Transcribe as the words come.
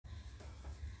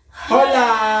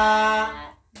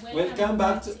Welcome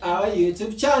back to our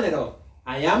YouTube channel.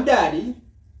 I am Daddy.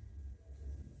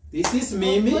 This is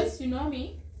Mimi. Of course, you know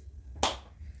me.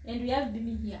 And we have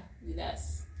Mimi here with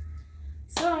us.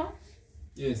 So,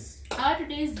 yes. our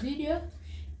today's video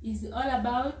is all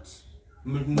about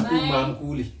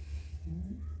Mamkuli.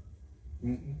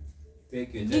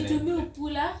 vitu mi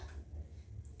ukula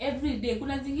every day.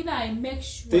 Kuna zingine I make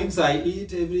sure. Things I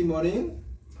eat every morning.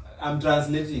 I'm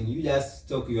translating. You just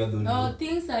talk your own. No,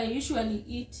 things I usually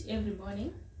eat every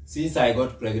morning. Since I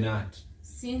got pregnant.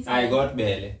 Since I got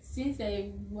belly. Since I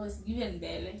was given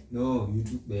belly. No, you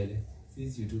took belly.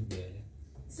 Since you took belly.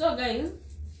 So guys.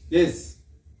 Yes.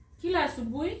 Kila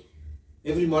asubuhi.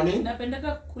 Every morning.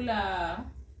 Napendaka kula.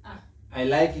 I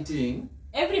like eating.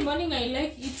 Every morning I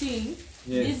like eating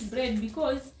this bread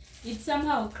because it's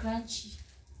somehow crunchy.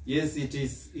 Yes, it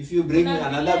is. If you bring me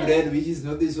another bread which is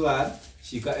not this one,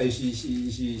 she cries.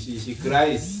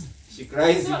 She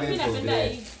cries so, even for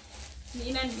bread.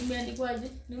 Imeandikwaje?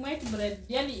 Ni white bread.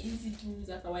 Yani easy to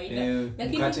za kawaida.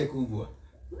 Mkate kubwa.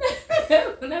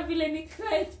 Kuna vile ni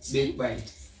crunchy. Big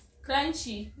bite.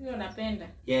 Crunchy. Hiyo napenda.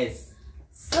 Yes.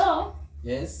 So,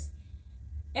 yes.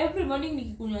 Every morning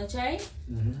nikikunywa chai,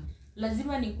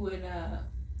 lazima nikuwe na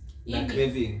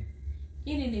craving.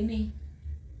 Hii ni nini?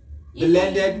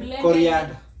 Blended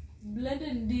coriander.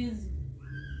 Blended ndizi.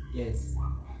 Yes.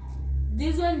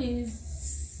 This one is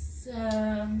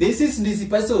this is ndizi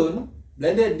person,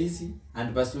 blended ndizi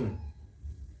and person.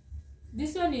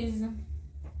 This one is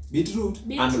beetroot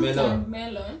and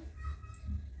melon.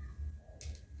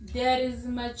 There is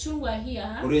machungwa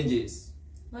here. Oranges.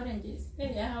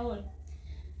 Hey, how old?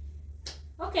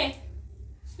 Okay.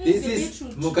 This is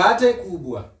mkate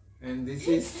kubwa and this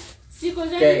is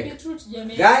beetroot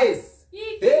jamani. Guys.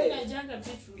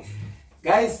 Beetroot.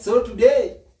 Guys, so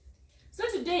today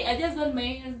I just want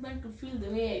my husband to feel the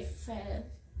way I felt.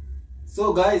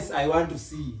 So guys, I want to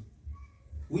see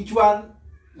which one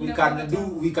we can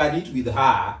eat with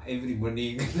her every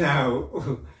morning now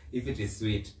if it is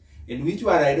sweet. And which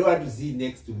one I don't want to see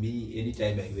next to me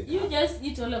anytime I wake up. You just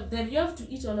eat all of them. You have to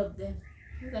eat all of them.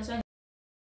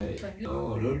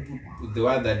 No, don't put the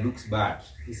one that looks bad.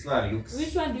 This one looks...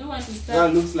 Which one do you want to start? This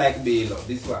one looks like Balo.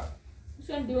 This one. Which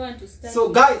one do you want to start? So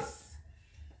guys,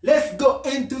 let's go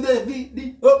into the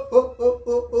video.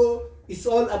 It's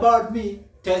all about me.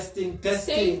 Testing.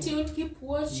 Stay tuned. Keep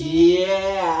watching.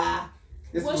 Yeah.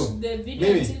 Let's watch the video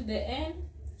Mimi. Until the end.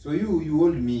 So you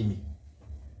hold Mimi.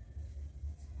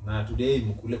 Now today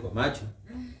mukule kwa macho.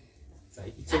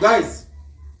 So guys,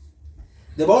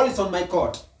 the ball is on my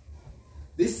court.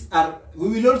 We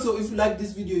will also, if you like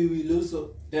this video, you will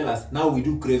also tell us. Now we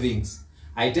do cravings.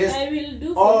 I will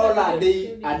do all a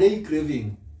day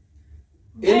craving.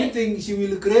 Anything she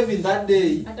will crave in that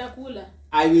day, atakula.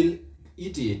 I will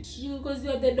eat it. Because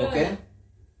you are the donor. Okay?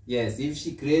 Yes, if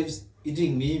she craves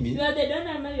eating Mimi, you are the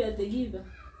donor, now you are the giver.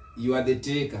 You are the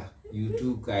taker. You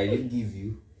took, I didn't give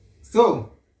you.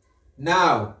 So,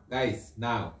 now, guys,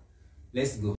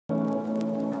 let's go.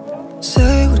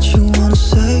 Say what you wanna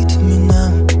say to me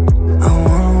now. I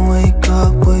wanna wake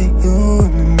up with you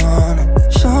in the morning.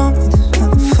 Show me there's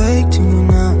nothing fake to me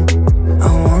now. I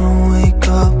wanna wake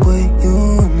up with you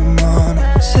in the morning.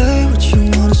 Say what you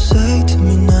wanna say to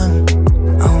me now.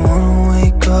 I wanna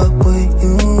wake up with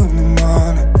you in the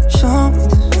morning. Show me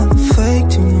there's nothing fake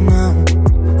to me now.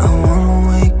 I wanna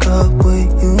wake up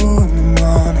with you in the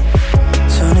morning.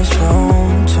 Turn this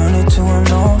room, turn it to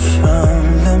an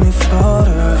ocean. Let me float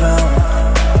around.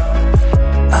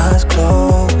 Eyes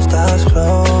closed,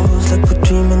 like we're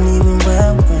dreaming even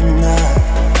when we're not.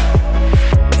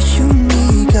 You and me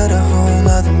got a whole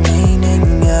other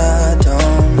meaning, I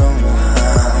don't know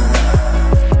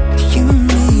how. You and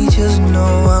me just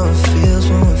know how it feels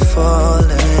when we're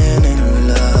falling in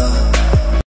love.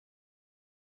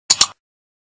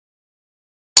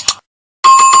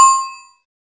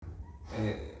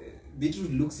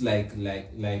 Beetroot looks like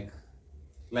onions.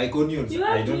 I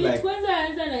don't like. Kwanza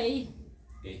anza na hii.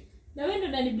 Na wewe ndo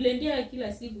unaniblendia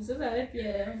kila siku. Sasa wewe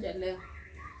pia onja leo.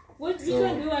 Which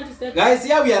one do you want to start? Guys,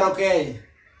 here we are okay.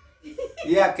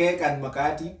 Yeah, cake and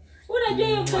makati. Unajua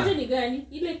hiyo mkate ni gani?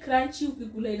 Ile crunchy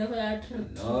ukikula inafanya hata.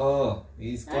 No,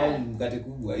 it's called mkate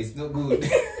kubwa. It's not good.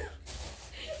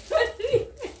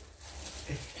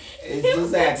 It's so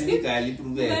scientifically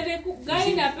proven.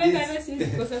 Guy napenda na sisi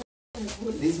kwa sababu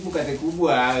this mkate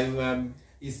kubwa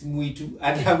is muitu.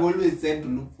 And I'm always sent to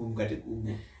look for mkate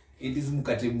kubwa. It is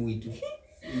mkate muitu.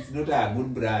 It's not a good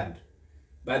brand.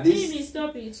 But this, Mimi,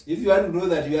 stop it. If you want to know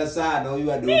that your son or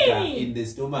your daughter in the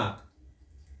stomach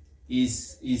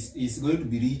is going to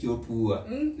be rich or poor,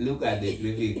 look at the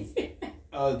cravings.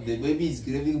 Oh, the baby is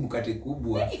craving mkate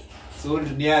kubwa.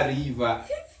 sold near river.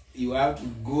 You have to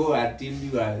go until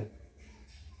you are.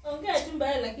 Ongea tu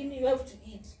mbaya lakini you have to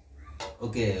eat.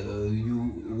 Okay,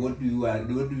 what do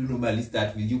you normally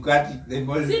start with? You can't eat them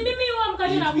all. Si mimi huwa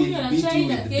mkate na kunywa na chai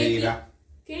na keki.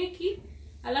 Keki.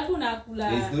 Alafu nakula.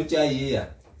 There's no chai here.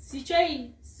 Si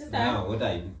chai. Sasa. Now what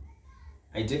I do?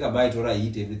 I take a bite or I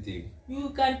eat everything. You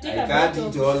can take a bite. I can't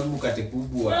eat all mkate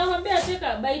kubwa. Nakwambia take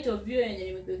a bite of hiyo yenye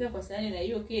nimekuwekea kwa sahani na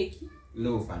hiyo keki.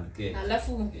 Loaf and cake.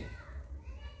 Alafu.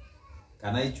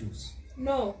 Can I choose?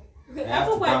 No.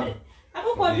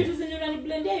 Hapo kwa vitu zenye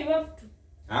unaniblendia you have to.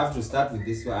 I have to start with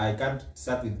this one. I can't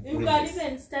start with you can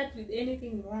even start with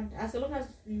anything you want as long as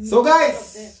you. So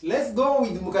guys, let's go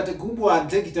with mkate kubwa and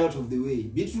take it out of the way.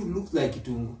 Beetroot looks like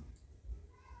kitungu.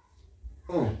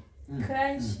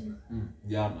 Crunchy.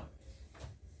 Jama.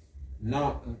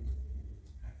 Now,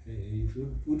 you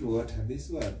should put water this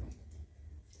one.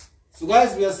 So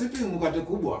guys, we are sipping mkate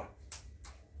kubwa,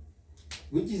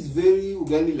 which is very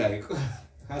ugali like.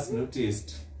 Has no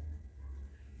taste.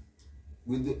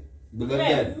 With the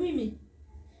blended. Mimi,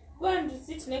 go and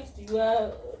sit next to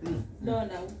your door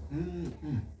now.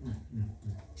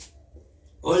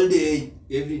 All day,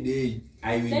 every day,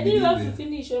 I will. Daddy, you have to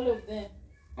finish all of them.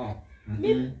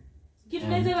 Mimi, kitu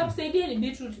naweza kukusaidia ni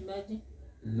beetroot maji.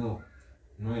 No.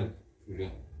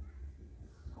 Today.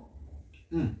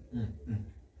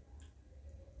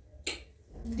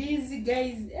 These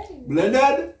guys.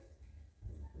 Blended.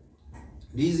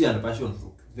 This and passion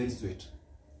fruit. Very sweet.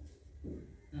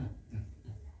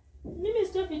 Mimi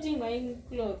stop eating my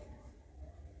cloth.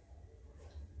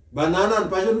 Banana and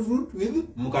passion fruit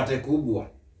with mkate kubwa.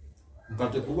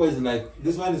 Mkate kubwa is like,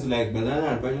 this one is like banana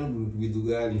and passion fruit with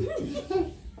ugali.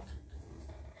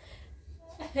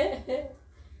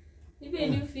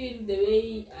 Even you feel the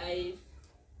way I.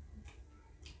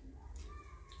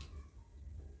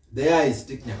 There is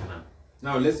stick nyakana.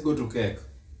 Now let's go to cake.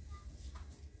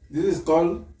 This is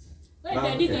called. Wait,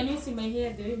 Daddy, can you see my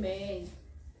hair the way my hair is?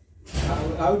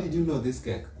 How did you know this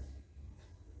cake?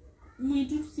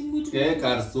 Cake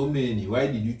are so many. Why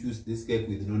did you choose this cake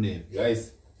with no name?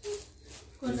 Guys,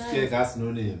 this cake has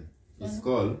no name. It's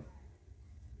called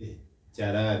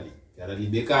Charali.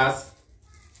 Charali bakers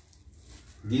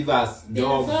give us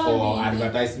job for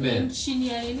advertisement.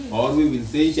 Or we will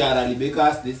say Charali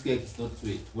bakers, this cake is not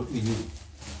sweet. What will you do?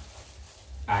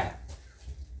 Aya.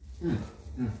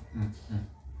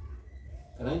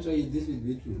 Can I try this with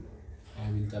beetroot? I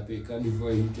will tapeka before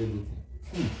I eat everything.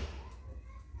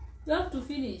 You have to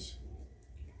finish.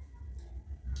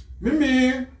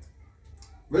 Mimi!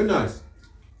 Very nice.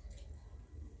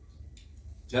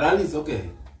 Charali is okay.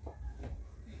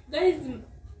 Guys,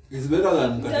 it's better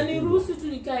than mkate. Utaniruhusu tu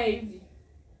nikae hivi.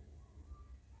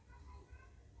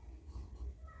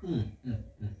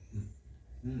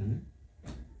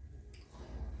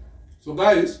 So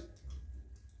guys,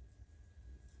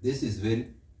 this is very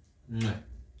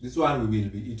this one we will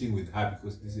be eating with her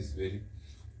because this is very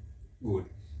good.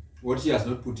 What she has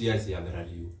not put here is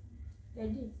Yagaraliu.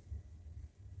 Daddy,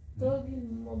 don't give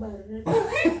me mobile.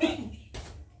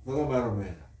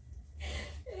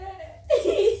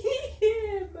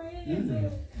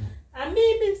 I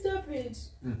mean, stop it.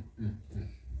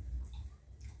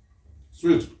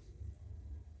 Sweet.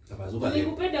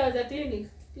 Nilikupenda wa za clinic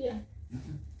pia.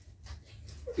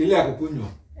 Ile ya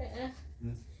kukunywa.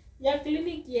 Ya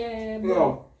clinic ya.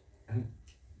 No.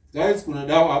 Guys, kuna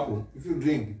dawa hapo. If you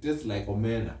drink, it tastes like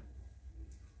omena.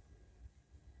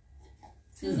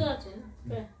 Si zote.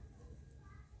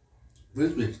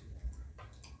 Very sweet.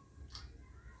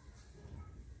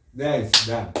 Guys,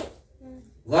 done.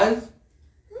 Guys,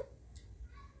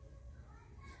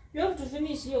 you have to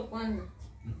finish hiyo kwanza.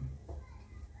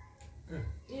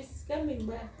 It's coming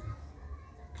back.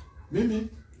 Mimi.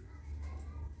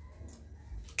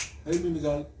 Hey, Mimi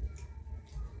girl.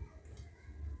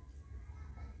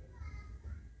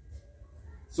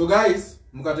 So guys,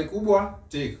 mkate kubwa,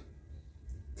 take.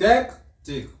 Cake,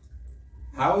 take.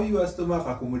 How your stomach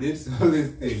accommodates all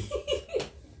these things?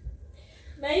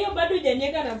 Na hiyo bado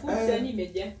hujanyeka na food sani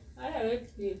imejaa. Haya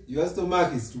wait here. Your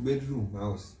stomach is 2-bedroom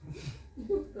house.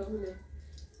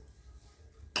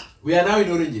 We are now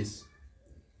in oranges.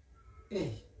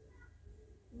 Hey.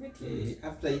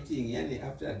 After eating, yani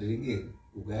after drinking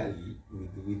ugali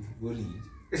with porridge.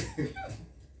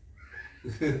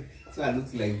 So it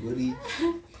looks like porridge.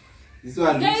 This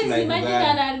one looks like imagine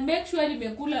ugali. And make sure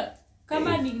nimekula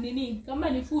kama ni nini, kama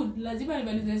ni food lazima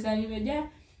nimalize sani imejaa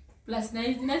plus na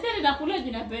hizi. Na sasa ninakula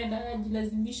juu napenda,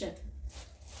 najilazimisha tu.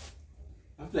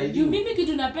 After eating. Mimi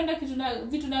kitu napenda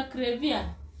vitu na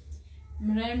cravia.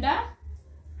 Mrenda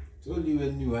Told you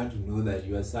when you want to know that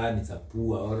your son is a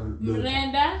poor or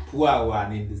Mrenda. Poor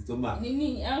one in the stomach.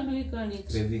 Nini, how do we call it?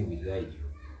 Craving will guide you.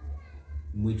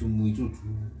 Mwitu tu.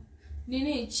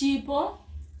 Nini, chipo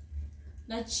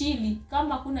na chili.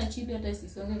 Kama kuna chili hata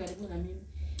isisonge karibu na mimi.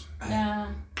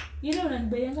 Na ile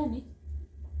unanibayanga ni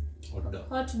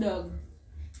hot dog.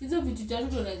 Hizo vitu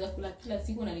tatu unaweza kula kila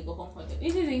siku na niko comfortable.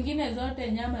 Hizi zingine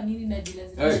zote nyama nini na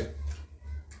jilazimisha. Hey.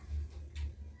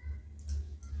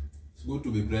 It's good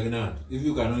to be pregnant if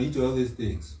you cannot eat all these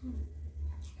things.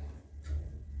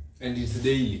 And it's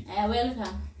daily.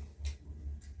 Welcome.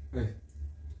 Hey.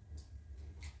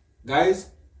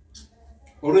 Guys,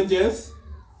 oranges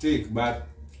take, but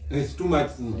it's too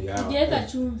much food. Yeah. Jeka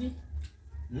chumvi.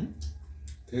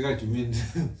 Teka chumvi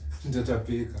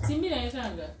nitatapika. Si mimi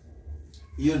naekanga.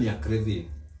 Hiyo ni ya craving.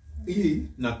 Hii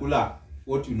nakula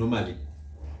what you normally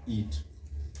eat.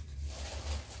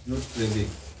 Not craving.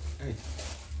 Hey.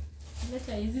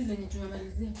 Leta hizi zenye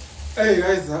tumemalizia. Hey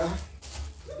guys,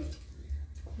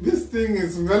 this thing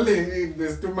is smelling in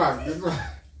the stomach. This one.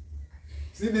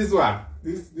 See this one?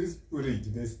 This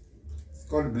porridge. This it's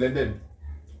called blended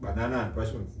banana and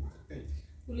passion fruit. Hey.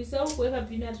 Ulisahau kuweka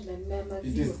peanut na maziwa.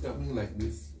 It is coming like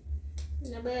this.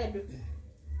 Na bado.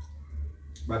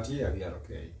 But here we are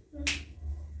okay.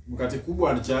 Mkate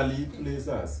kubwa ni Charlie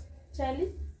places.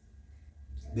 Charlie?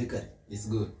 Bakery. It's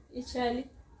good. It's Charlie.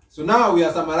 So now we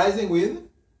are summarizing with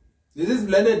this is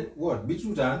blended what?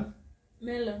 Beetroot and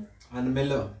melon. And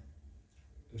melon.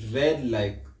 Red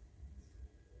like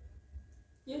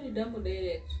You need double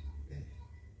direct.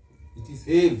 it is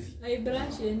heavy. I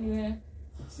branch anywhere.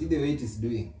 See the way it is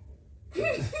doing.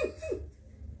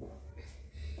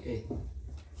 Hey.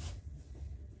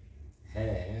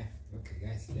 Hey. Okay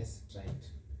guys, let's try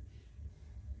it.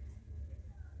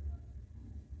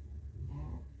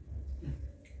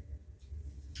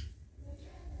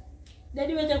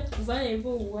 Daddy wacha kufanya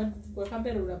hivyo kwa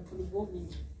kamera unapulivyo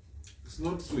mimi. It's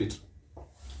not sweet.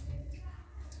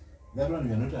 That one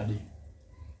we are not adding.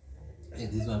 Hey,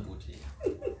 this one put here.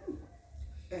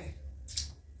 Hey.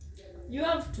 You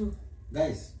have to.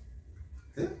 Guys.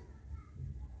 Hey?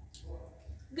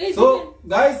 Guys, So,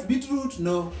 guys, beetroot,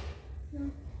 no.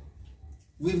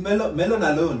 With melon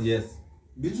alone, yes.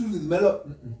 Beetroot with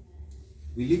melon,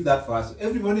 we leave that for us.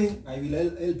 Every morning, I will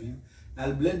help you.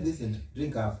 I'll blend this and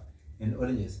drink half, and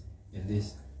oranges, and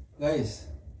this. Guys,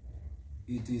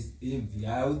 it is heavy.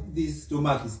 How this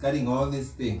stomach is carrying all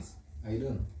these things. I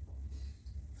don't know.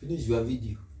 Finish your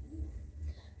video.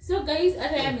 So guys,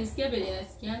 hata ya mesikia vile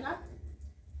nasikianga.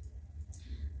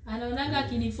 Anaonanga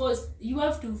kiniforce, you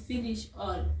have to finish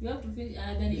all. You have to finish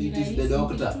another. It is the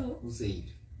doctor who said.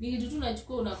 Ni kitu tu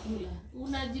unachukua unakula.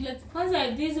 Unajila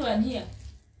kwanza this one here.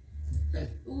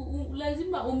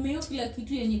 Lazima umeo kila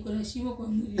kitu yenye kuna shimo kwa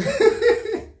mwili.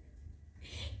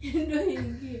 Ndio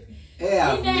ingie.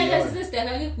 Ndio sasa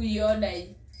sitaki kuiona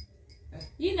hii.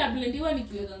 Hii na blendiwa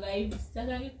nikiweka hivi,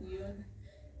 sitaki kuiona.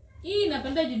 Hii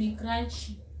napenda juu ni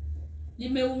crunchy.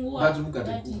 Limeungua. Watu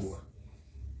mkate kubwa.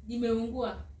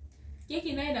 Limeungua.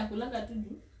 Keki naye nakulanga tu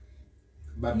juu.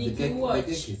 But the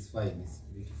cake is fine. It's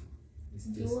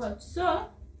beautiful. It's tasty.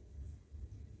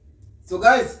 So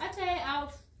guys,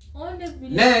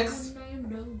 next,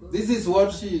 this is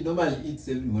what she normally eats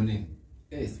every morning.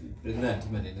 Yes,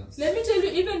 pregnant maneno. Let me tell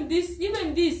you, even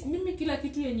this, mimi kila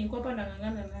kitu yenye kwa hapa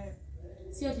nangangana nayo.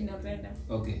 Si ati napenda.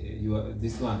 Okay, you are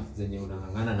this one zenye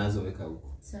unangangana nazo weka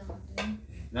huko. Sawa.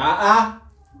 Na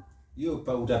hiyo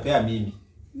utapea mimi.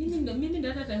 Mimi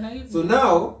ndo hata. So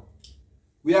now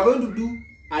we are going to do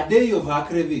a day of her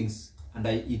cravings. And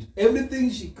I eat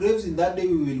everything she craves in that day.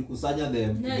 We will kusanya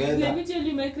them together. Let me tell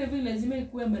you, my craving lazima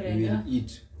ikuwe mrenda. We will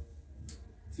eat.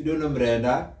 If you don't know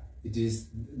mrenda, it is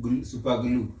super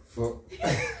glue for.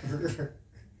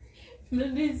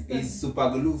 It's super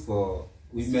glue for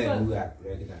women who are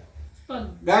pregnant.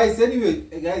 Guys, anyway,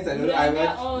 guys, I want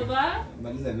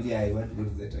to go to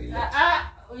the toilet.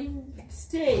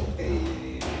 Stay.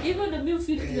 Even the meal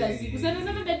feel classy. Because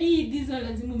I daddy this one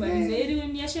lazima malize. Ili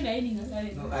niashe na yeye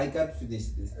ngangale. No, I can't finish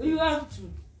this. You have to.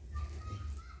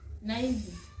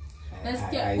 Nice.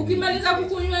 Nasikia ukimaliza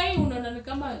kukunywa hii unaona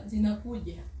kama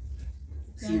zinakuja.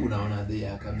 Si unaona they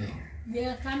are coming. They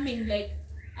are coming like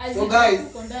as so guys,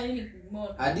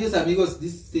 adios amigos,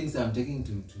 these things I'm taking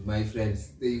to my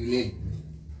friends. They will.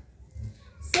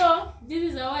 So, this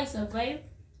is how I survive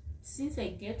since I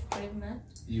get pregnant.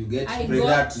 You get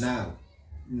pregnant now.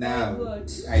 Now.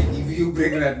 I give you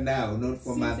pregnant now, not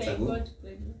 4 months ago. Got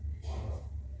pregnant.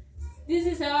 This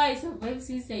is how I survive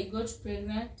since I got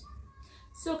pregnant.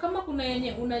 So kama kuna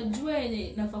yenye unajua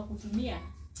yenye nafaa kutumia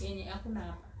yenye hakuna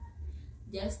hapa,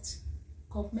 just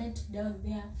comment down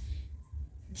there.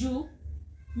 juu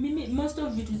mimi most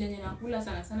of vitu zenye nakula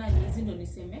sana sana ni hizi ndo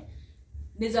niseme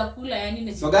naweza kula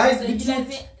yani so guys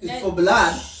it's for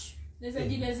blood naweza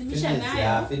jilazimisha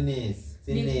nayo finish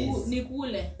ni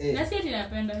kule na si ati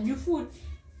napenda juu food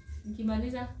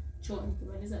nikimaliza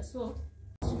so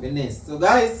finish. So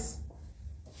guys,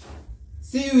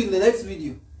 see you in the next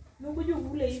video. Nukuja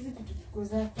ule hizi vitu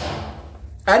zako.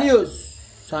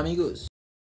 Adios amigos.